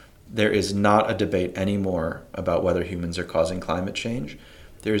there is not a debate anymore about whether humans are causing climate change.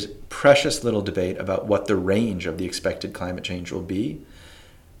 There's precious little debate about what the range of the expected climate change will be.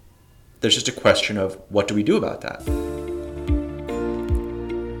 There's just a question of what do we do about that?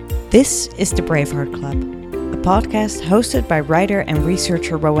 This is the Braveheart Club, a podcast hosted by writer and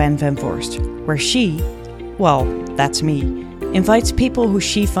researcher Roanne van Voorst, where she, well, that's me, invites people who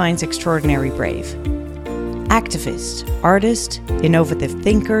she finds extraordinarily brave. Activists, artists, innovative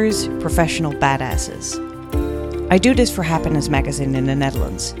thinkers, professional badasses. I do this for Happiness magazine in the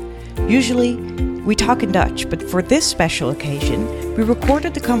Netherlands. Usually, we talk in Dutch, but for this special occasion, we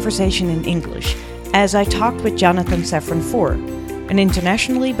recorded the conversation in English as I talked with Jonathan Safran Foer, an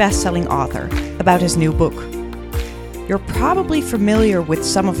internationally best-selling author, about his new book. You're probably familiar with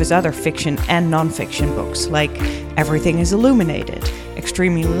some of his other fiction and non-fiction books, like Everything is Illuminated,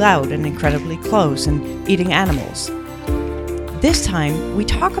 Extremely Loud and Incredibly Close, and Eating Animals. This time, we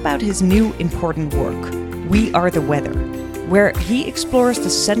talk about his new important work, We Are the Weather, where he explores the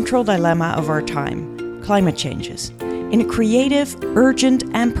central dilemma of our time, climate changes, in a creative, urgent,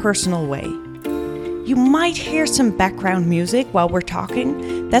 and personal way. You might hear some background music while we're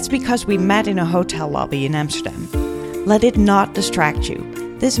talking. That's because we met in a hotel lobby in Amsterdam. Let it not distract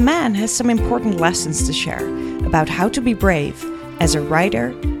you. This man has some important lessons to share about how to be brave as a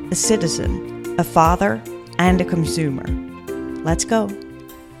writer, a citizen, a father, and a consumer. Let's go.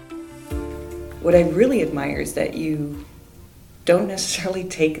 What I really admire is that you don't necessarily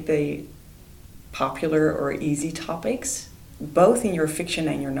take the popular or easy topics, both in your fiction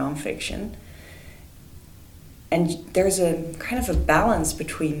and your nonfiction. And there's a kind of a balance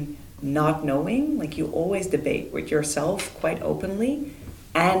between not knowing, like you always debate with yourself quite openly,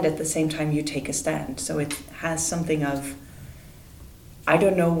 and at the same time you take a stand. So it has something of, I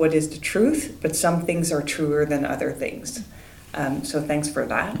don't know what is the truth, but some things are truer than other things. So thanks for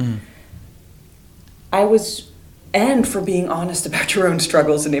that. And for being honest about your own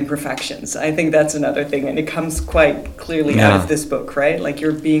struggles and imperfections. I think that's another thing, and it comes quite clearly out of this book, right? Like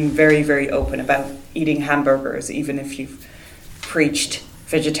you're being very, very open about eating hamburgers, even if you've preached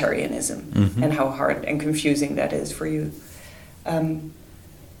vegetarianism, and how hard and confusing that is for you.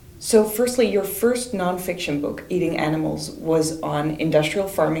 So firstly, your first nonfiction book, Eating Animals, was on industrial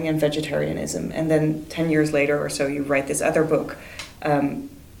farming and vegetarianism, and then 10 years later or so, you write this other book on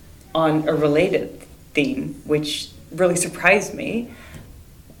a related theme, which really surprised me.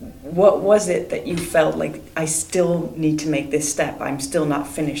 What was it that you felt like, I still need to make this step, I'm still not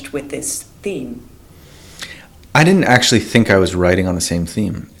finished with this theme? I didn't actually think I was writing on the same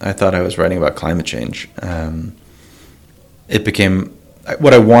theme. I thought I was writing about climate change. It became,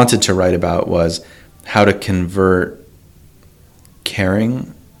 what I wanted to write about was how to convert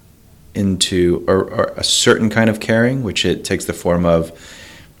caring into or a certain kind of caring, which it takes the form of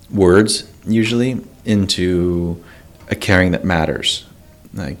words usually, into a caring that matters,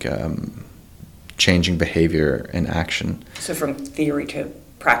 like changing behavior and action. So from theory to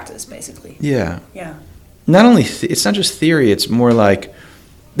practice, basically. Yeah. Yeah. Not only, it's not just theory, it's more like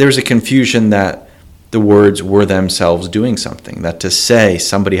there's a confusion that the words were themselves doing something, that to say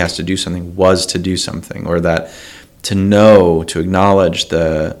somebody has to do something was to do something, or that to know, to acknowledge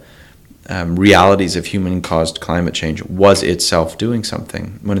the realities of human-caused climate change was itself doing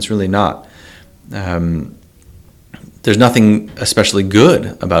something, when it's really not. There's nothing especially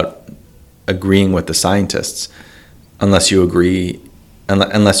good about agreeing with the scientists unless you agree,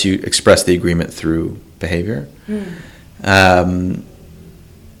 unless you express the agreement through behavior.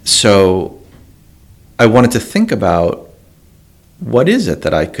 So I wanted to think about, what is it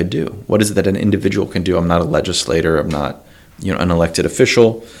that I could do? What is it that an individual can do? I'm not a legislator. I'm not, an elected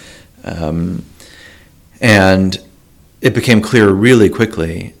official. And it became clear really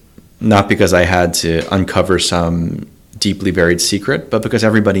quickly, not because I had to uncover some deeply buried secret, but because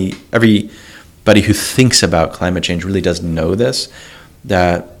everybody who thinks about climate change really does know this,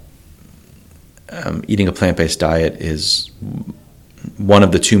 that eating a plant-based diet is one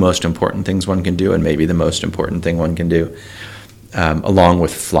of the two most important things one can do, and maybe the most important thing one can do, along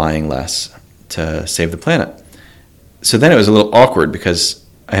with flying less to save the planet. So then it was a little awkward because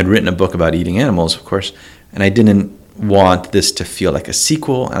I had written a book about eating animals, of course, and I didn't want this to feel like a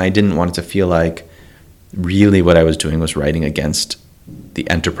sequel, and I didn't want it to feel like really what I was doing was writing against the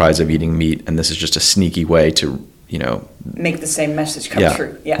enterprise of eating meat, and this is just a sneaky way to, make the same message come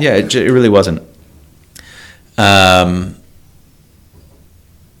through. Yeah, it really wasn't.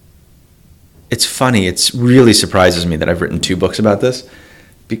 It's funny, it really surprises me that I've written 2 books about this,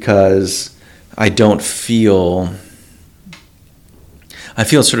 because I feel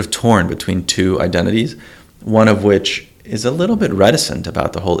sort of torn between 2 identities, one of which is a little bit reticent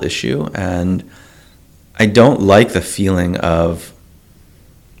about the whole issue, and I don't like the feeling of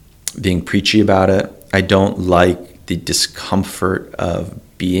being preachy about it. I don't like the discomfort of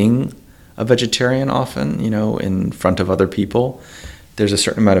being a vegetarian often, in front of other people. There's a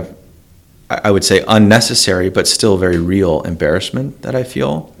certain amount of, I would say, unnecessary but still very real embarrassment that I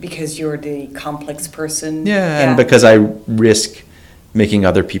feel. Because you're the complex person. Yeah, and because I risk making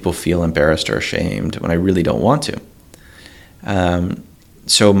other people feel embarrassed or ashamed when I really don't want to.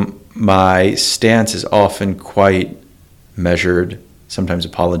 So my stance is often quite measured, sometimes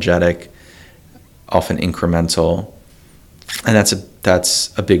apologetic, often incremental, and that's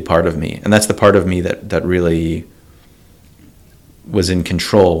a big part of me. And that's the part of me that really was in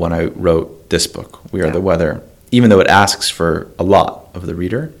control when I wrote this book, We Are the Weather, even though it asks for a lot of the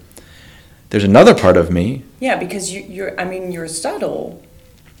reader. There's another part of me. Yeah, because you're subtle,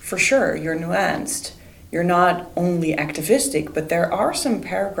 for sure. You're nuanced. You're not only activistic, but there are some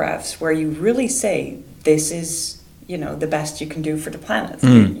paragraphs where you really say, this is, the best you can do for the planet.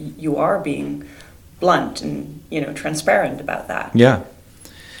 You are being blunt and, transparent about that. Yeah.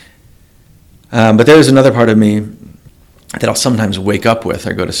 But there's another part of me that I'll sometimes wake up with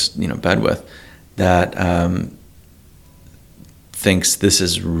or go to bed with that thinks this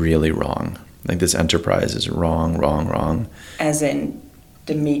is really wrong. Like this enterprise is wrong. As in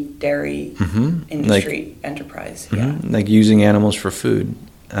the meat dairy industry enterprise. Yeah. Like using animals for food.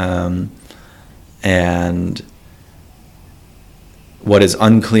 And what is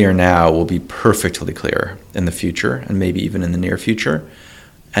unclear now will be perfectly clear in the future, and maybe even in the near future.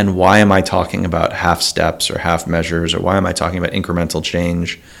 And why am I talking about half steps or half measures, or why am I talking about incremental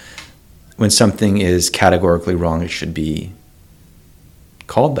change? When something is categorically wrong, it should be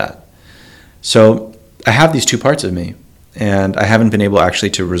called that. So I have these two parts of me, and I haven't been able actually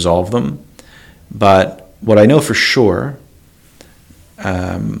to resolve them. But what I know for sure,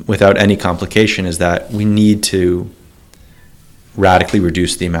 without any complication, is that we need to radically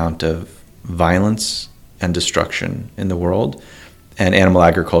reduce the amount of violence and destruction in the world. And animal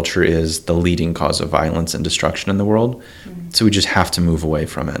agriculture is the leading cause of violence and destruction in the world. So we just have to move away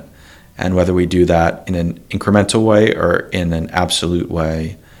from it. And whether we do that in an incremental way or in an absolute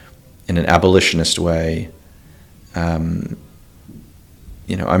way, in an abolitionist way, I'm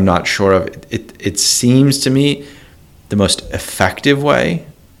not sure of it. It seems to me the most effective way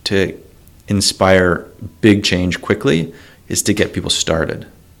to inspire big change quickly is to get people started,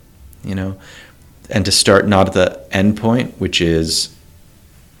 and to start not at the end point, which is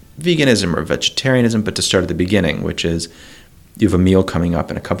veganism or vegetarianism, but to start at the beginning, which is you have a meal coming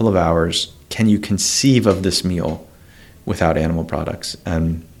up in a couple of hours. Can you conceive of this meal without animal products?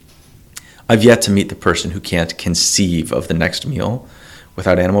 And I've yet to meet the person who can't conceive of the next meal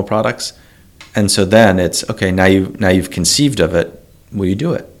without animal products. And so then it's, okay, now you've conceived of it. Will you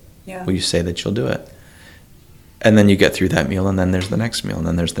do it? Yeah. Will you say that you'll do it? And then you get through that meal, and then there's the next meal, and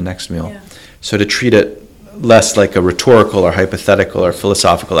then there's the next meal. Yeah. So to treat it less like a rhetorical or hypothetical or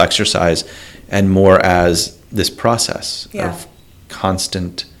philosophical exercise and more as this process of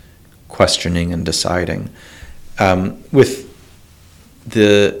constant questioning and deciding, with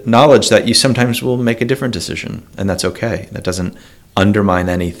the knowledge that you sometimes will make a different decision, and that's okay. That doesn't undermine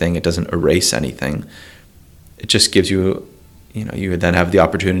anything. It doesn't erase anything. It just gives you, you would then have the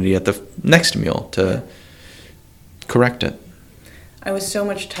opportunity at the next meal to correct it. I was so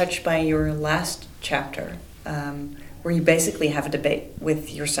much touched by your last chapter, where you basically have a debate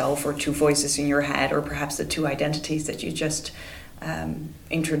with yourself or two voices in your head, or perhaps the two identities that you just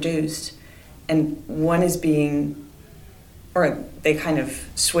introduced. And one is being, or they kind of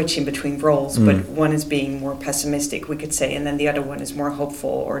switch in between roles, but one is being more pessimistic, we could say, and then the other one is more hopeful,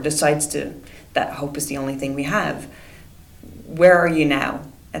 or decides that hope is the only thing we have. Where are you now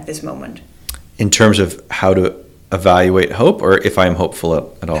at this moment? In terms of how to evaluate hope, or if I'm hopeful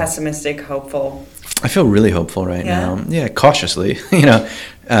at all? Pessimistic, hopeful. I feel really hopeful right now. Yeah, cautiously,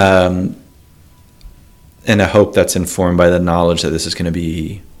 and a hope that's informed by the knowledge that this is going to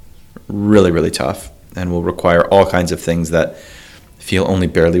be really, really tough and will require all kinds of things that feel only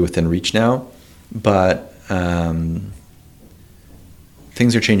barely within reach now. But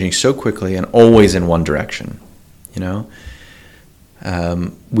things are changing so quickly and always in one direction,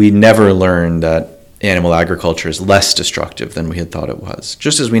 We never learned that animal agriculture is less destructive than we had thought it was.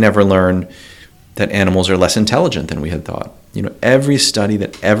 Just as we never learned that animals are less intelligent than we had thought. Every study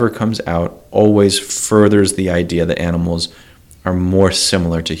that ever comes out always furthers the idea that animals are more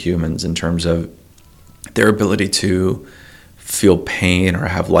similar to humans in terms of their ability to feel pain or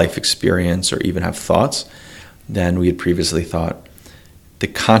have life experience or even have thoughts than we had previously thought. The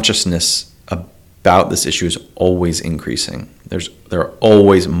consciousness about this issue is always increasing. There are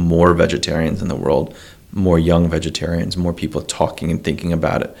always more vegetarians in the world, more young vegetarians, more people talking and thinking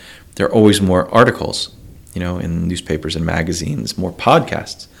about it. There are always more articles, in newspapers and magazines, more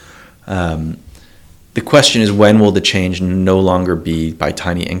podcasts. The question is, when will the change no longer be by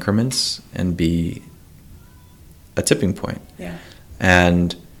tiny increments and be a tipping point? Yeah.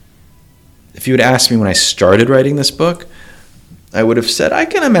 And if you had asked me when I started writing this book, I would have said, I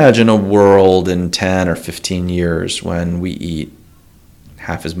can imagine a world in 10 or 15 years when we eat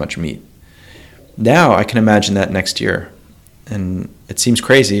half as much meat. Now I can imagine that next year. And it seems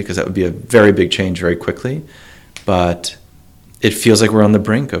crazy because that would be a very big change very quickly. But it feels like we're on the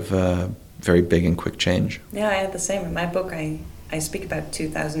brink of a very big and quick change. Yeah, I had the same. In my book, I speak about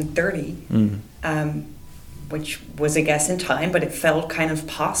 2030, which was a guess in time, but it felt kind of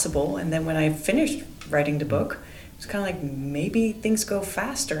possible. And then when I finished writing the book, it's kind of like, maybe things go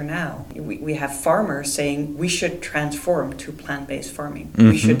faster now. We have farmers saying we should transform to plant-based farming. Mm-hmm.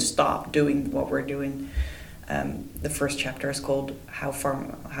 We should stop doing what we're doing. The first chapter is called How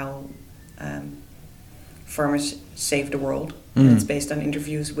Farmers Saved the World. And it's based on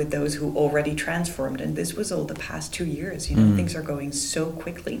interviews with those who already transformed. And this was all the past 2 years. Things are going so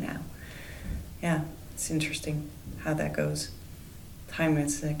quickly now. Yeah, it's interesting how that goes. Time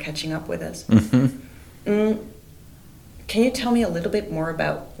is catching up with us. Mm-hmm. Can you tell me a little bit more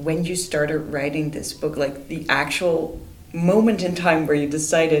about when you started writing this book, like the actual moment in time where you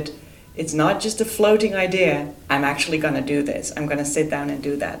decided it's not just a floating idea, I'm actually going to do this, I'm going to sit down and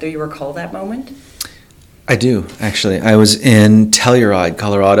do that? Do you recall that moment? I do, actually. I was in Telluride,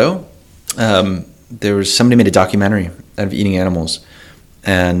 Colorado. There was somebody made a documentary out of eating animals,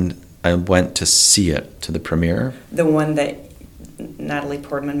 and I went to see it, to the premiere. The one that Natalie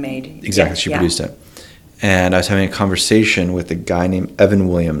Portman made. Exactly, she produced it. And I was having a conversation with a guy named Evan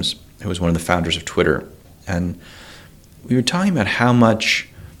Williams, who was one of the founders of Twitter. And we were talking about how much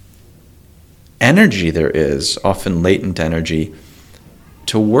energy there is, often latent energy,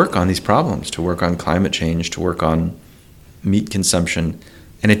 to work on these problems, to work on climate change, to work on meat consumption.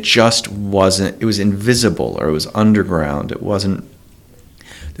 And it just wasn't, it was invisible, or it was underground. It wasn't,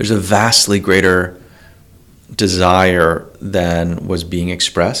 there's a vastly greater desire than was being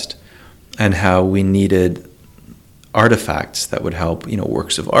expressed, and how we needed artifacts that would help,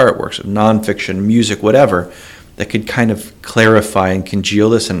 works of art, works of nonfiction, music, whatever, that could kind of clarify and congeal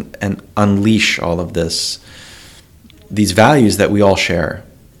this and unleash all of these values that we all share.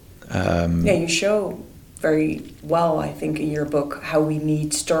 You show very well, I think, in your book, how we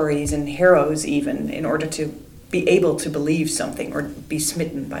need stories and heroes even in order to be able to believe something or be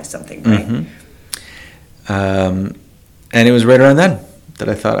smitten by something, right? Mm-hmm. And it was right around then that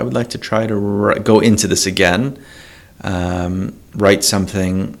I thought I would like to try to go into this again, write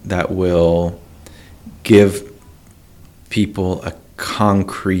something that will give people a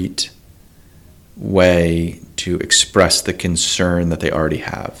concrete way to express the concern that they already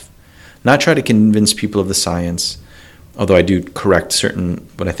have. Not try to convince people of the science, although I do correct certain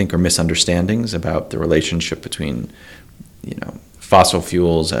what I think are misunderstandings about the relationship between, fossil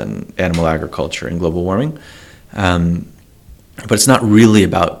fuels and animal agriculture and global warming. But it's not really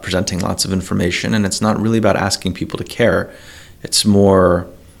about presenting lots of information, and it's not really about asking people to care. It's more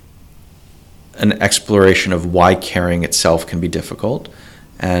an exploration of why caring itself can be difficult,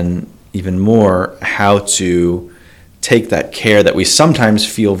 and even more how to take that care that we sometimes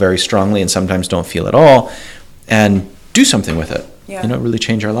feel very strongly and sometimes don't feel at all, and do something with it. Yeah. Really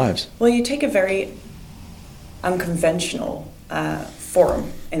change our lives. Well, you take a very unconventional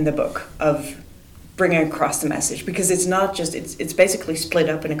form in the book of bringing across the message, because it's not just, it's basically split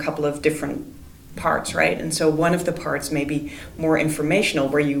up in a couple of different parts, right? And so one of the parts may be more informational,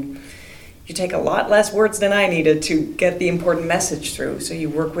 where you take a lot less words than I needed to get the important message through. So you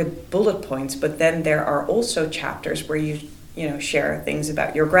work with bullet points, but then there are also chapters where you share things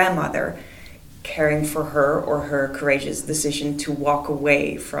about your grandmother, caring for her, or her courageous decision to walk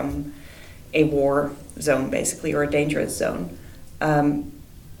away from a war zone, basically, or a dangerous zone.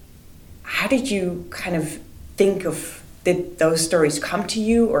 How did you kind of think of, did those stories come to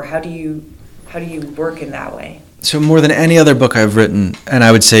you, or how do you work in that way? So more than any other book I've written, and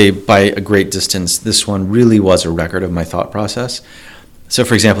I would say by a great distance, this one really was a record of my thought process. So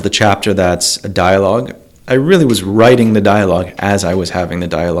for example, the chapter that's a dialogue, I really was writing the dialogue as I was having the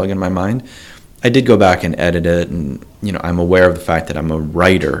dialogue in my mind. I did go back and edit it, and I'm aware of the fact that I'm a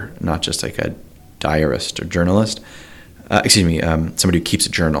writer, not just like a diarist or journalist. Somebody who keeps a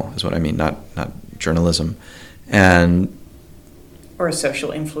journal is what I mean, not journalism. And or a social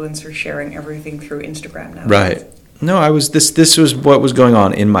influencer sharing everything through Instagram now. Right. No, this was what was going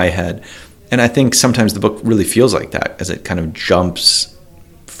on in my head. And I think sometimes the book really feels like that as it kind of jumps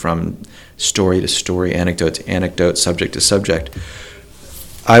from story to story, anecdote to anecdote, subject to subject.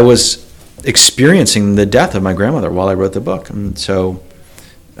 I was experiencing the death of my grandmother while I wrote the book. And so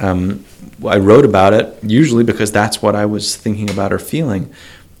I wrote about it usually because that's what I was thinking about or feeling.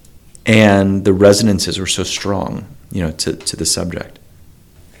 And the resonances were so strong, to the subject.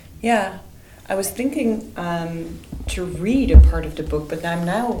 Yeah. I was thinking to read a part of the book, but I'm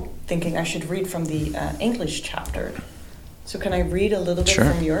now thinking I should read from the English chapter. So can I read a little bit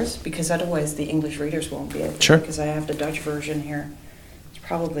from yours? Because otherwise the English readers won't be able to. Sure. Because I have the Dutch version here. It's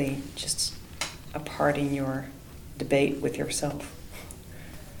probably just a part in your debate with yourself.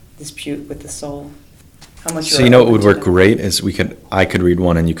 Dispute with the soul. How much? So what would work great is I could read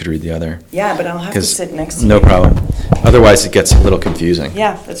one and you could read the other. Yeah, but I'll have to sit next to you. No problem. Otherwise it gets a little confusing.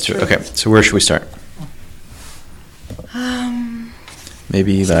 Yeah, that's true. Okay, so where should we start?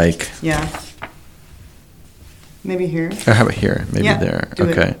 Maybe Yeah. Maybe here. Or how about here? Maybe there. Do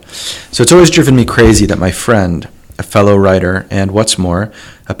okay. it. So it's always driven me crazy that my friend, a fellow writer, and what's more,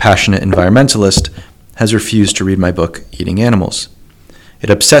 a passionate environmentalist, has refused to read my book, Eating Animals. It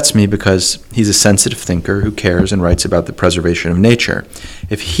upsets me because he's a sensitive thinker who cares and writes about the preservation of nature.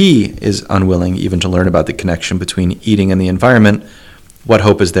 If he is unwilling even to learn about the connection between eating and the environment, what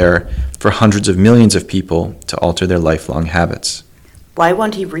hope is there for hundreds of millions of people to alter their lifelong habits? Why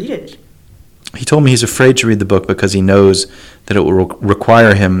won't he read it? He told me he's afraid to read the book because he knows that it will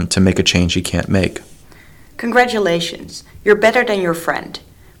require him to make a change he can't make. Congratulations. You're better than your friend.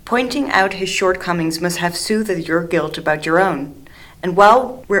 Pointing out his shortcomings must have soothed your guilt about your own. And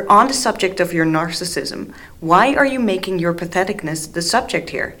while we're on the subject of your narcissism, why are you making your patheticness the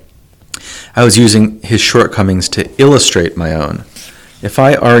subject here? I was using his shortcomings to illustrate my own. If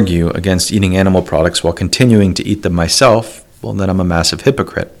I argue against eating animal products while continuing to eat them myself, well, then I'm a massive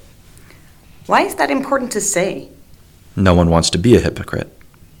hypocrite. Why is that important to say? No one wants to be a hypocrite.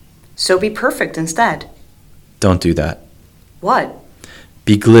 So be perfect instead. Don't do that. What?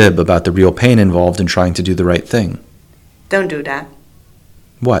 Be glib about the real pain involved in trying to do the right thing. Don't do that.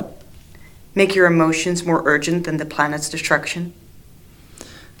 What? Make your emotions more urgent than the planet's destruction.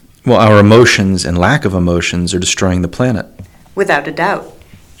 Well, our emotions and lack of emotions are destroying the planet. Without a doubt.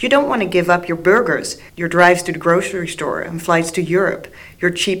 You don't want to give up your burgers, your drives to the grocery store and flights to Europe,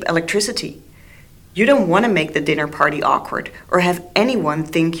 your cheap electricity. You don't want to make the dinner party awkward or have anyone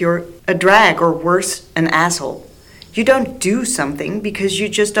think you're a drag or worse, an asshole. You don't do something because you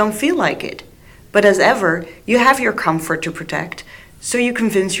just don't feel like it. But as ever, you have your comfort to protect, so you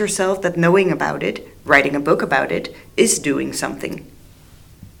convince yourself that knowing about it, writing a book about it, is doing something.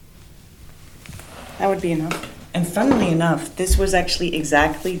 That would be enough. And funnily enough, this was actually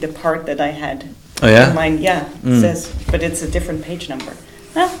exactly the part that I had in mind. Yeah, it says, but it's a different page number.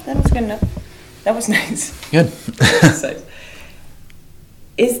 No, that was good enough. That was nice. Good.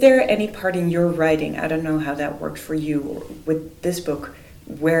 Is there any part in your writing, I don't know how that worked for you with this book,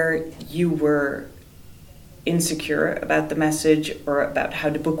 where you were insecure about the message or about how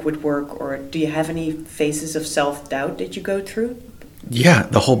the book would work, or do you have any phases of self-doubt that you go through? Yeah,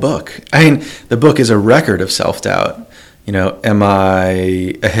 the whole book. I mean, the book is a record of self-doubt. Am I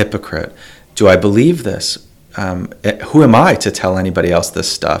a hypocrite? Do I believe this? Who am I to tell anybody else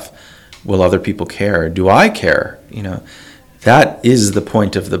this stuff? Will other people care? Do I care? That is the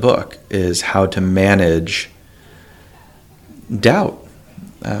point of the book, is how to manage doubt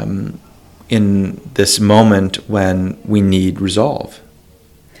in this moment when we need resolve.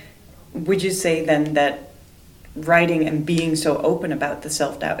 Would you say then that writing and being so open about the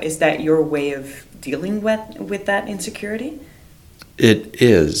self-doubt, is that your way of dealing with that insecurity? It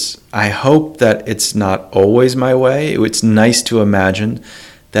is. I hope that it's not always my way. It's nice to imagine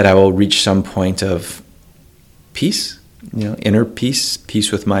that I will reach some point of peace, inner peace,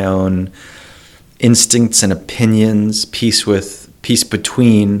 peace with my own instincts and opinions, peace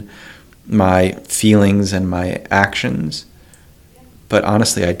between my feelings and my actions. But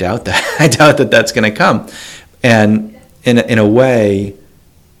honestly, I doubt that. I doubt that that's going to come. And in a way,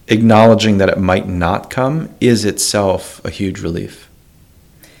 acknowledging that it might not come is itself a huge relief.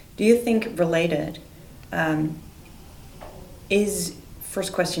 Do you think related,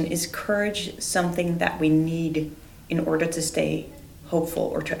 first question, is courage something that we need in order to stay hopeful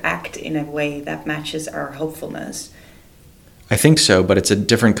or to act in a way that matches our hopefulness? I think so, but it's a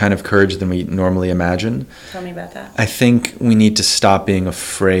different kind of courage than we normally imagine. Tell me about that. I think we need to stop being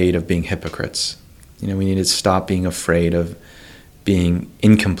afraid of being hypocrites. We need to stop being afraid of being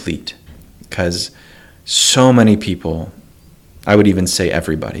incomplete, because so many people, I would even say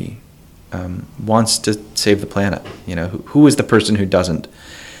everybody, wants to save the planet. Who is the person who doesn't?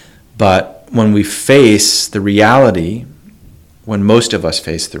 But when we face the reality, when most of us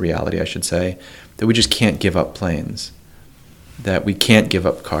face the reality, I should say, that we just can't give up planes, that we can't give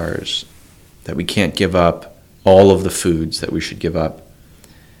up cars, that we can't give up all of the foods that we should give up,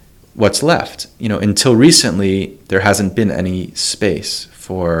 what's left? Until recently, there hasn't been any space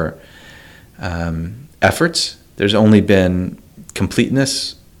for efforts. There's only been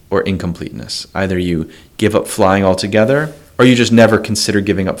completeness or incompleteness. Either you give up flying altogether, or you just never consider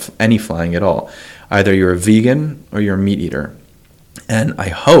giving up any flying at all. Either you're a vegan or you're a meat eater. And I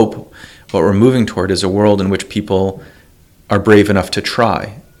hope what we're moving toward is a world in which people are brave enough to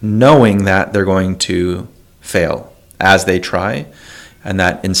try, knowing that they're going to fail as they try, and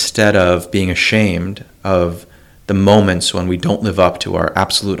that instead of being ashamed of the moments when we don't live up to our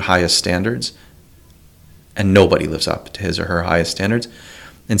absolute highest standards, and nobody lives up to his or her highest standards,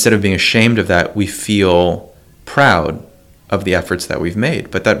 instead of being ashamed of that, we feel proud of the efforts that we've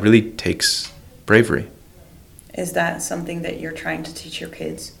made. But that really takes bravery. Is that something that you're trying to teach your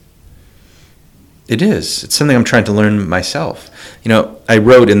kids? It is. It's something I'm trying to learn myself. I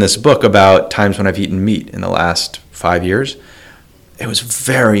wrote in this book about times when I've eaten meat in the last 5 years. It was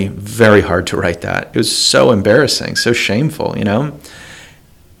very, very hard to write that. It was so embarrassing, so shameful, And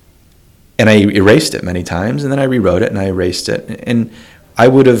I erased it many times, and then I rewrote it, and I erased it. And I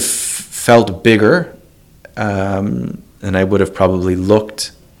would have felt bigger, and I would have probably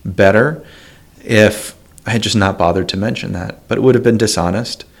looked better if I had just not bothered to mention that. But it would have been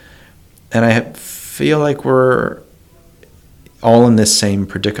dishonest. And I feel like we're all in this same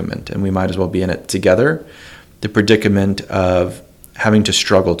predicament, and we might as well be in it together. The predicament of having to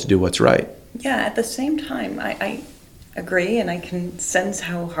struggle to do what's right. Yeah, at the same time, I agree, and I can sense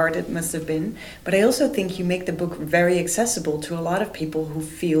how hard it must have been. But I also think you make the book very accessible to a lot of people who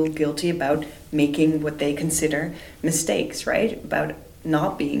feel guilty about making what they consider mistakes, right? About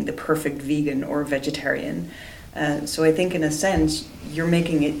not being the perfect vegan or vegetarian. So I think in a sense, you're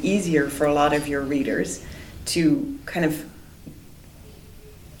making it easier for a lot of your readers to kind of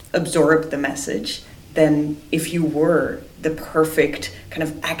absorb the message than if you were the perfect kind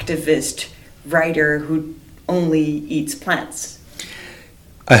of activist writer who only eats plants.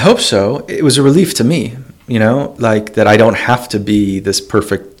 I hope so. It was a relief to me, like that I don't have to be this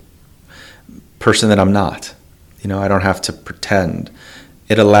perfect person that I'm not. I don't have to pretend.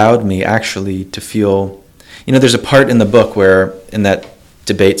 It allowed me actually to feel, there's a part in the book where, in that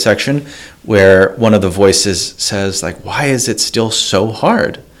debate section, where one of the voices says, like, why is it still so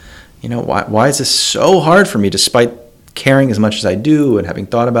hard? Why is this so hard for me, despite caring as much as I do and having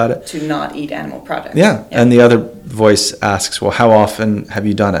thought about it? To not eat animal products. Yeah. And the other voice asks, well, how often have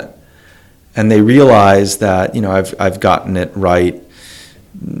you done it? And they realize that, I've gotten it right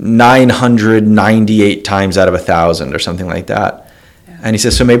 998 times out of 1,000 or something like that. Yeah. And he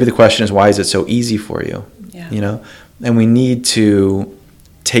says, so maybe the question is, why is it so easy for you? Yeah. And we need to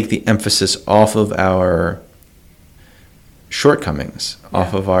take the emphasis off of our shortcomings,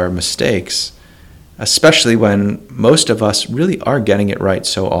 off of our mistakes, especially when most of us really are getting it right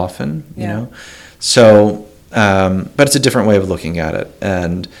so often, So, but it's a different way of looking at it.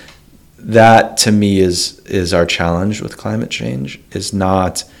 And that, to me, is our challenge with climate change, is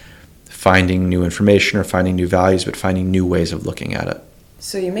not finding new information or finding new values, but finding new ways of looking at it.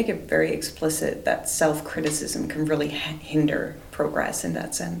 So you make it very explicit that self-criticism can really hinder progress in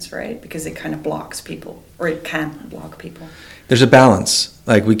that sense, right? Because it kind of blocks people, or it can block people. There's a balance.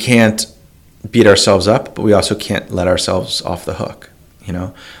 Like, we can't beat ourselves up, but we also can't let ourselves off the hook,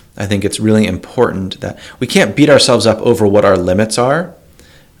 I think it's really important that we can't beat ourselves up over what our limits are,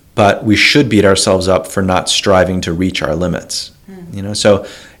 but we should beat ourselves up for not striving to reach our limits. So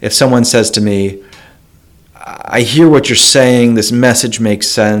if someone says to me, I hear what you're saying, this message makes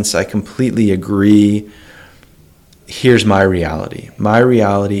sense, I completely agree, here's my reality. My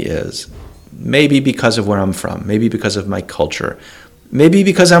reality is, maybe because of where I'm from, maybe because of my culture, maybe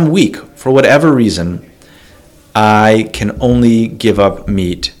because I'm weak, for whatever reason, I can only give up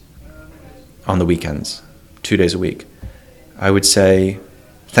meat on the weekends, 2 days a week. I would say,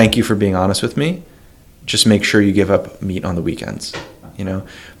 thank you for being honest with me. Just make sure you give up meat on the weekends.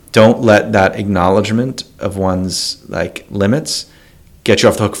 Don't let that acknowledgement of one's limits get you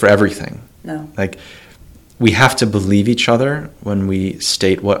off the hook for everything. No. We have to believe each other when we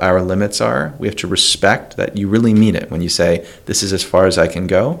state what our limits are. We have to respect that you really mean it when you say, this is as far as I can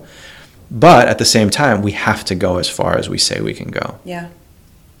go. But at the same time, we have to go as far as we say we can go. Yeah.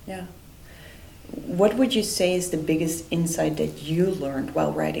 What would you say is the biggest insight that you learned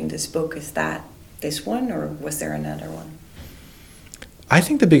while writing this book? Is that this one, or was there another one? I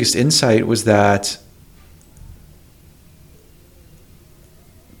think the biggest insight was that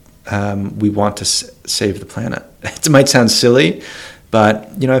we want to save the planet. It might sound silly,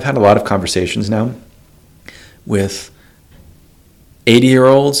 but I've had a lot of conversations now with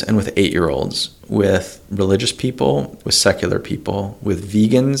 80-year-olds and with 8-year-olds, with religious people, with secular people, with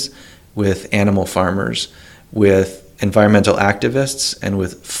vegans, with animal farmers, with environmental activists, and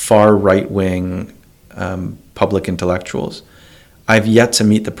with far right-wing public intellectuals. I've yet to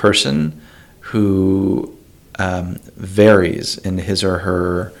meet the person who varies in his or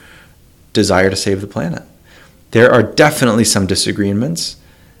her desire to save the planet. There are definitely some disagreements,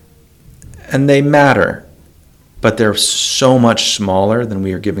 and they matter, but they're so much smaller than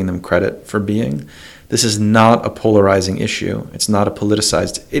we are giving them credit for being. This is not a polarizing issue. It's not a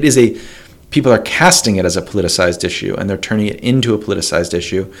politicized. People are casting it as a politicized issue, and they're turning it into a politicized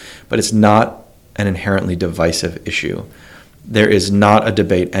issue, but it's not an inherently divisive issue. There is not a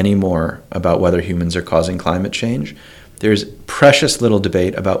debate anymore about whether humans are causing climate change. There's precious little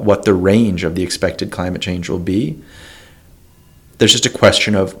debate about what the range of the expected climate change will be. There's just a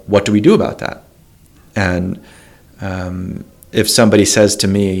question of what do we do about that? And if somebody says to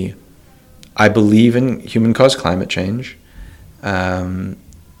me, I believe in human-caused climate change,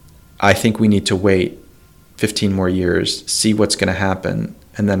 I think we need to wait 15 more years, see what's going to happen,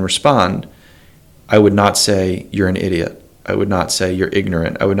 and then respond, I would not say you're an idiot. I would not say you're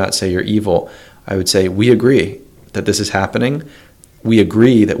ignorant. I would not say you're evil. I would say we agree that this is happening. We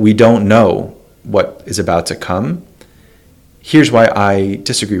agree that we don't know what is about to come. Here's why I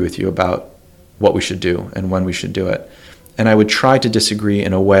disagree with you about what we should do and when we should do it. And I would try to disagree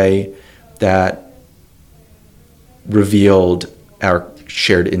in a way that revealed our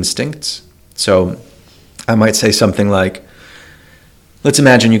shared instincts. So I might say something like, let's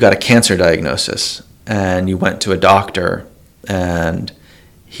imagine you got a cancer diagnosis and you went to a doctor and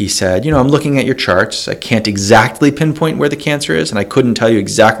he said, I'm looking at your charts. I can't exactly pinpoint where the cancer is, and I couldn't tell you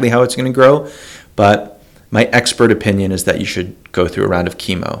exactly how it's going to grow, but my expert opinion is that you should go through a round of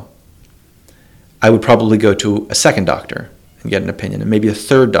chemo. I would probably go to a second doctor and get an opinion, and maybe a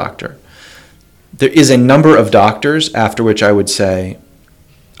third doctor. There is a number of doctors after which I would say,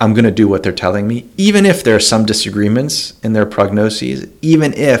 I'm going to do what they're telling me, even if there are some disagreements in their prognoses,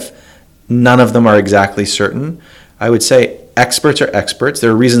 even if none of them are exactly certain. I would say experts are experts.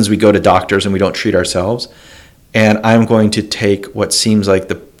 There are reasons we go to doctors and we don't treat ourselves. And I'm going to take what seems like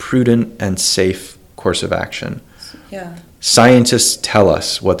the prudent and safe course of action. Yeah. Scientists tell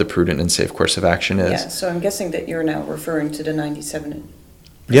us what the prudent and safe course of action is. Yeah, so I'm guessing that you're now referring to the 97%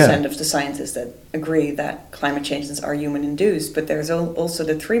 of the scientists that agree that climate changes are human-induced, but there's also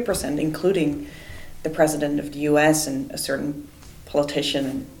the 3%, including the president of the US and a certain politician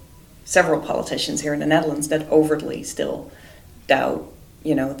and several politicians here in the Netherlands that overtly still doubt,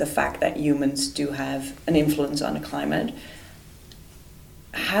 the fact that humans do have an influence on the climate.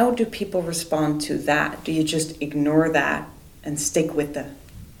 How do people respond to that? Do you just ignore that and stick with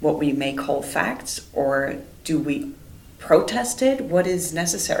what we may call facts, or do we protest it? What is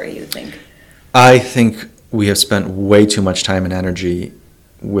necessary, you think? I think we have spent way too much time and energy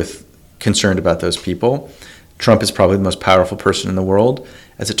concerned about those people. Trump is probably the most powerful person in the world.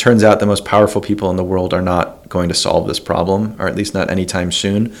 As it turns out, the most powerful people in the world are not going to solve this problem, or at least not anytime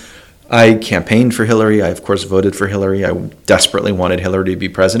soon. I campaigned for Hillary. I, of course, voted for Hillary. I desperately wanted Hillary to be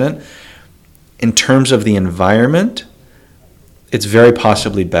president. In terms of the environment, it's very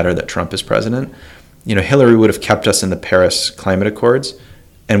possibly better that Trump is president. Hillary would have kept us in the Paris Climate Accords,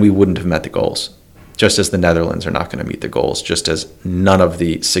 and we wouldn't have met the goals. Just as the Netherlands are not going to meet the goals, just as none of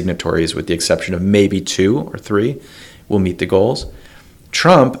the signatories, with the exception of maybe 2 or 3, will meet the goals.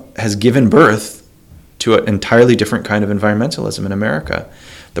 Trump has given birth to an entirely different kind of environmentalism in America.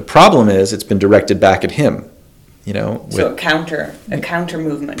 The problem is it's been directed back at him, So a counter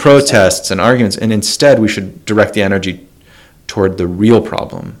movement. Protests and arguments, and instead we should direct the energy toward the real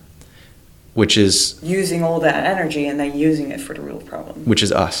problem, which is using all that energy and then using it for the real problem, which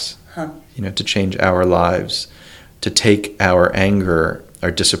is us. To change our lives, to take our anger,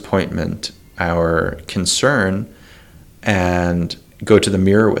 our disappointment, our concern, and go to the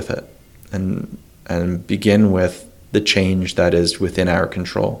mirror with it, and begin with the change that is within our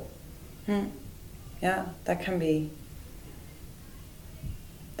control. Yeah, that can be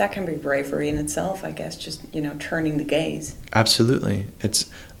bravery in itself, I guess. Just turning the gaze. Absolutely, it's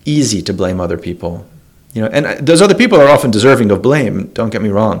easy to blame other people, and those other people are often deserving of blame. Don't get me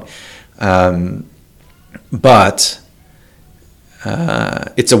wrong. But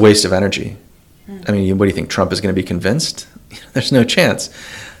it's a waste of energy. I mean, what do you think? Trump is going to be convinced? There's no chance.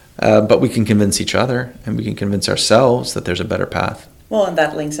 But we can convince each other, and we can convince ourselves that there's a better path. Well, and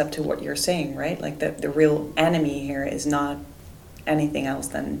that links up to what you're saying, right? Like the real enemy here is not anything else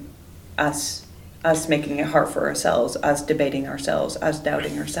than us making it hard for ourselves, us debating ourselves, us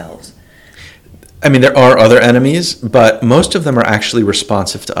doubting ourselves. I mean, there are other enemies, but most of them are actually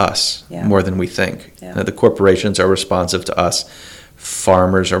responsive to us more than we think. Yeah. The corporations are responsive to us.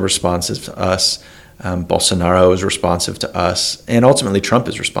 Farmers are responsive to us. Bolsonaro is responsive to us. And ultimately, Trump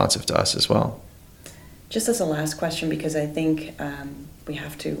is responsive to us as well. Just as a last question, because I think we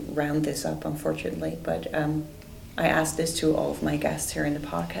have to round this up, unfortunately, but I asked this to all of my guests here in the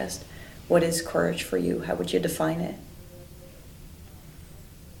podcast. What is courage for you? How would you define it?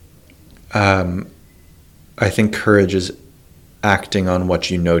 I think courage is acting on what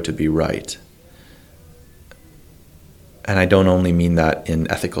you know to be right. And I don't only mean that in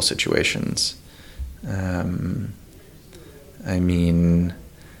ethical situations. I mean,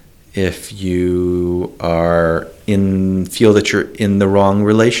 if you feel that you're in the wrong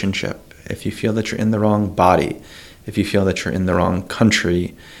relationship, if you feel that you're in the wrong body, if you feel that you're in the wrong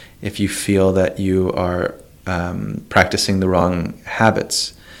country, if you feel that you are practicing the wrong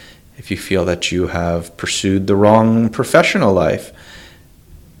habits, if you feel that you have pursued the wrong professional life,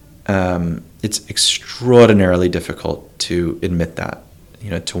 it's extraordinarily difficult to admit that,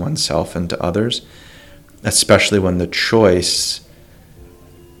 to oneself and to others, especially when the choice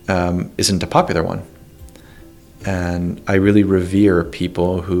isn't a popular one. And I really revere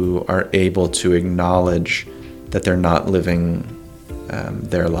people who are able to acknowledge that they're not living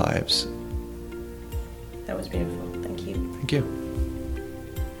their lives. That was beautiful.